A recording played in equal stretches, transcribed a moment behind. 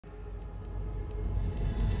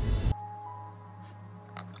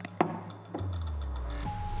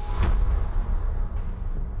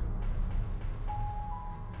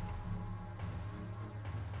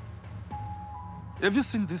Have you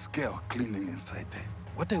seen this girl cleaning inside there?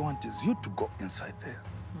 What I want is you to go inside there.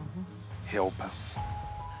 Help her.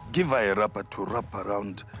 Give her a wrapper to wrap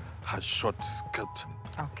around her short skirt.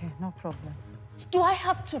 Okay, no problem. Do I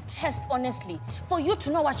have to test honestly for you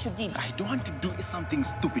to know what you did? I don't want to do something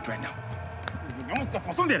stupid right now.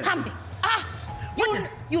 Hambi!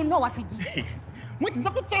 You know what we did. You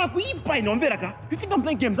think I'm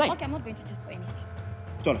playing games, right? Okay, I'm not going to test for anything.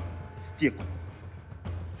 Chola, take.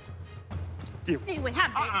 Anyway,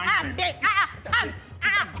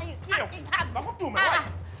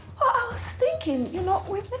 Well, I was thinking, you know,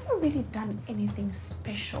 we've never really done anything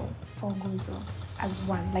special for Nguzu as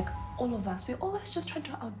one, like all of us. We always just try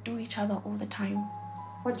to outdo each other all the time.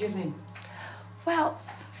 What do you mean? Well,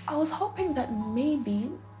 I was hoping that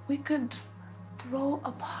maybe we could throw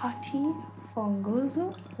a party for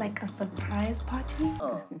Nguzu, like a surprise party.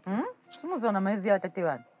 Sumuzona maizi ya tati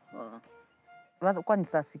wani. Kwani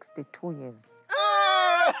saa 62 years.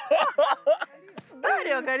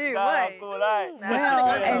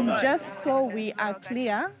 Well, and just so we are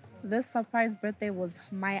clear, this surprise birthday was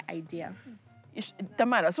my idea.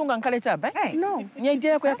 Tamara, sunga nkale chaba? Hey. No. Ni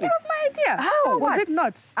idea yako yapi? It was my idea. How? So, What? was it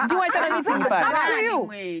not? Do you want to meeting Up to you.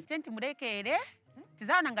 Wait, tenti mudekere.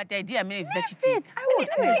 Tizana ngati idea mimi vizachiti. I would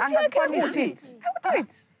do it. I would do it. I would do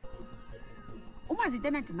it. Umazi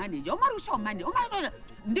tenant manager, umarusha manager, umarusha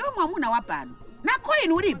ndio mwamuna wapano. Na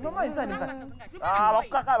coin ulipo.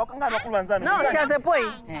 No, she has a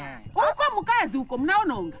point. Uko mukazi uko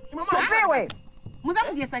mnaononga. Shopewe.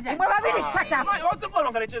 Muzamuje saja. Mwe babiri shut up.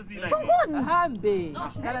 Chunguni. Hambe.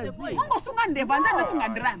 Mungu sunga ndeva nzana sunga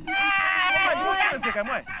ndrambi.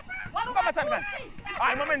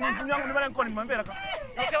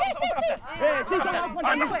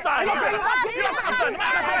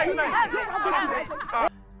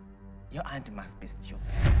 Your aunt must be stupid.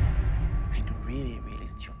 Like really, really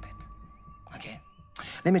stupid. Okay?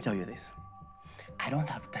 Let me tell you this. I don't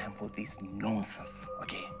have time for this nonsense,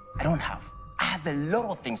 okay? I don't have. I have a lot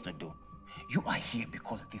of things to do. You are here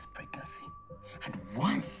because of this pregnancy. And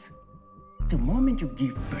once, the moment you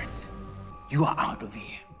give birth, you are out of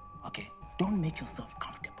here, okay? Don't make yourself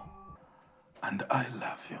comfortable. And I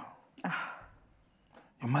love you.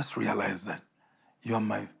 You must realize that you are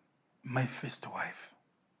my first wife.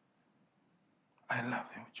 I love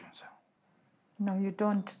you, Junza. No, you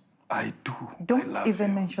don't. I do. Don't I love even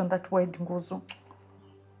you. mention that word, Nguzu.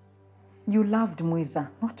 You loved Mwiza,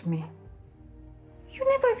 not me. You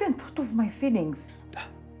never even thought of my feelings.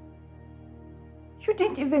 You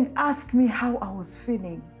didn't even ask me how I was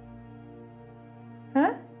feeling.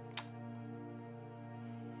 Huh?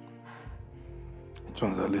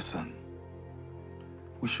 Junza, listen.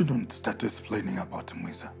 We shouldn't start explaining about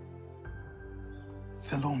Mwiza.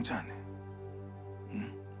 It's a long journey.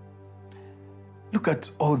 Look at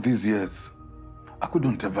all these years. I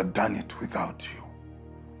couldn't have done it without you.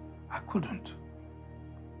 I couldn't.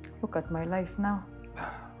 Look at my life now.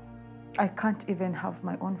 I can't even have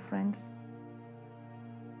my own friends.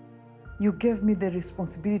 You gave me the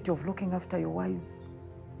responsibility of looking after your wives.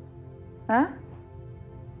 Huh?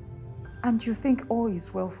 And you think all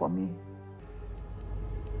is well for me.